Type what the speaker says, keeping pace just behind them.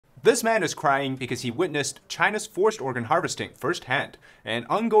This man is crying because he witnessed China's forced organ harvesting firsthand, an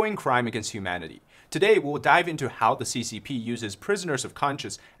ongoing crime against humanity. Today, we'll dive into how the CCP uses prisoners of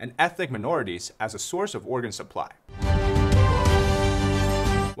conscience and ethnic minorities as a source of organ supply.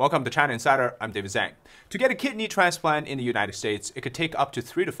 Welcome to China Insider, I'm David Zhang. To get a kidney transplant in the United States, it could take up to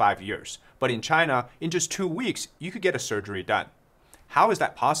 3 to 5 years. But in China, in just 2 weeks, you could get a surgery done. How is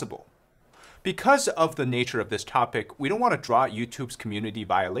that possible? Because of the nature of this topic, we don't want to draw YouTube's community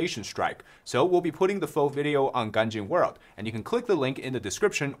violation strike, so we'll be putting the full video on Ganjin World, and you can click the link in the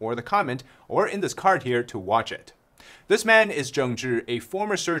description or the comment, or in this card here to watch it. This man is Zhang, a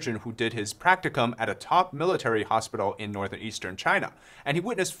former surgeon who did his practicum at a top military hospital in northeastern China, and he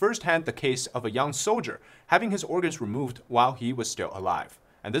witnessed firsthand the case of a young soldier having his organs removed while he was still alive.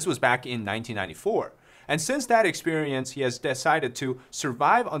 And this was back in 1994. And since that experience, he has decided to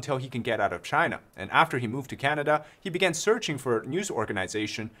survive until he can get out of China. And after he moved to Canada, he began searching for a news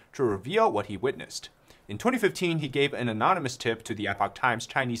organization to reveal what he witnessed. In 2015, he gave an anonymous tip to the Epoch Times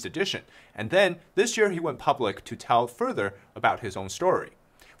Chinese edition. And then, this year, he went public to tell further about his own story.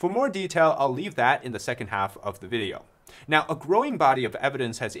 For more detail, I'll leave that in the second half of the video. Now, a growing body of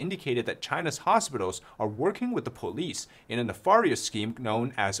evidence has indicated that China's hospitals are working with the police in a nefarious scheme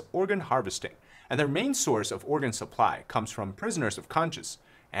known as organ harvesting. And their main source of organ supply comes from prisoners of conscience.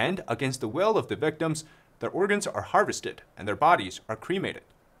 And against the will of the victims, their organs are harvested and their bodies are cremated.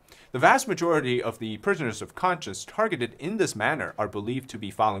 The vast majority of the prisoners of conscience targeted in this manner are believed to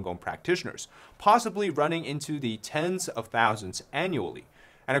be Falun Gong practitioners, possibly running into the tens of thousands annually.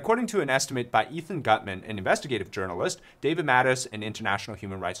 And according to an estimate by Ethan Gutman, an investigative journalist, David Mattis, an international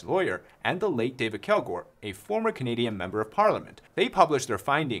human rights lawyer, and the late David Kilgour, a former Canadian member of parliament, they published their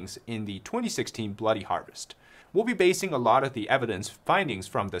findings in the 2016 Bloody Harvest. We'll be basing a lot of the evidence findings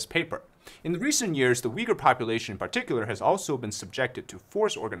from this paper. In the recent years, the Uyghur population in particular has also been subjected to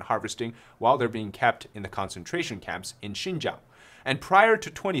forced organ harvesting while they're being kept in the concentration camps in Xinjiang. And prior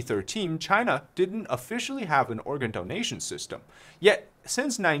to 2013, China didn't officially have an organ donation system. Yet,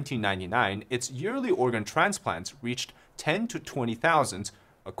 since 1999, its yearly organ transplants reached 10 to 20,000,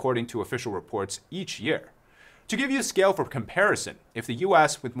 according to official reports, each year. To give you a scale for comparison, if the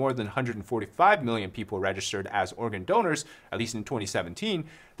US, with more than 145 million people registered as organ donors, at least in 2017,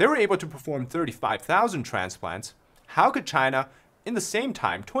 they were able to perform 35,000 transplants, how could China, in the same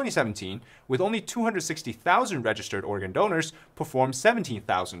time, 2017, with only 260,000 registered organ donors, perform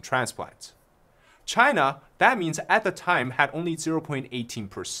 17,000 transplants? China, that means at the time, had only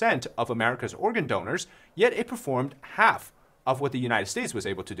 0.18% of America's organ donors, yet it performed half of what the United States was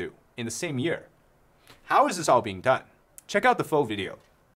able to do in the same year. How is this all being done? Check out the full video.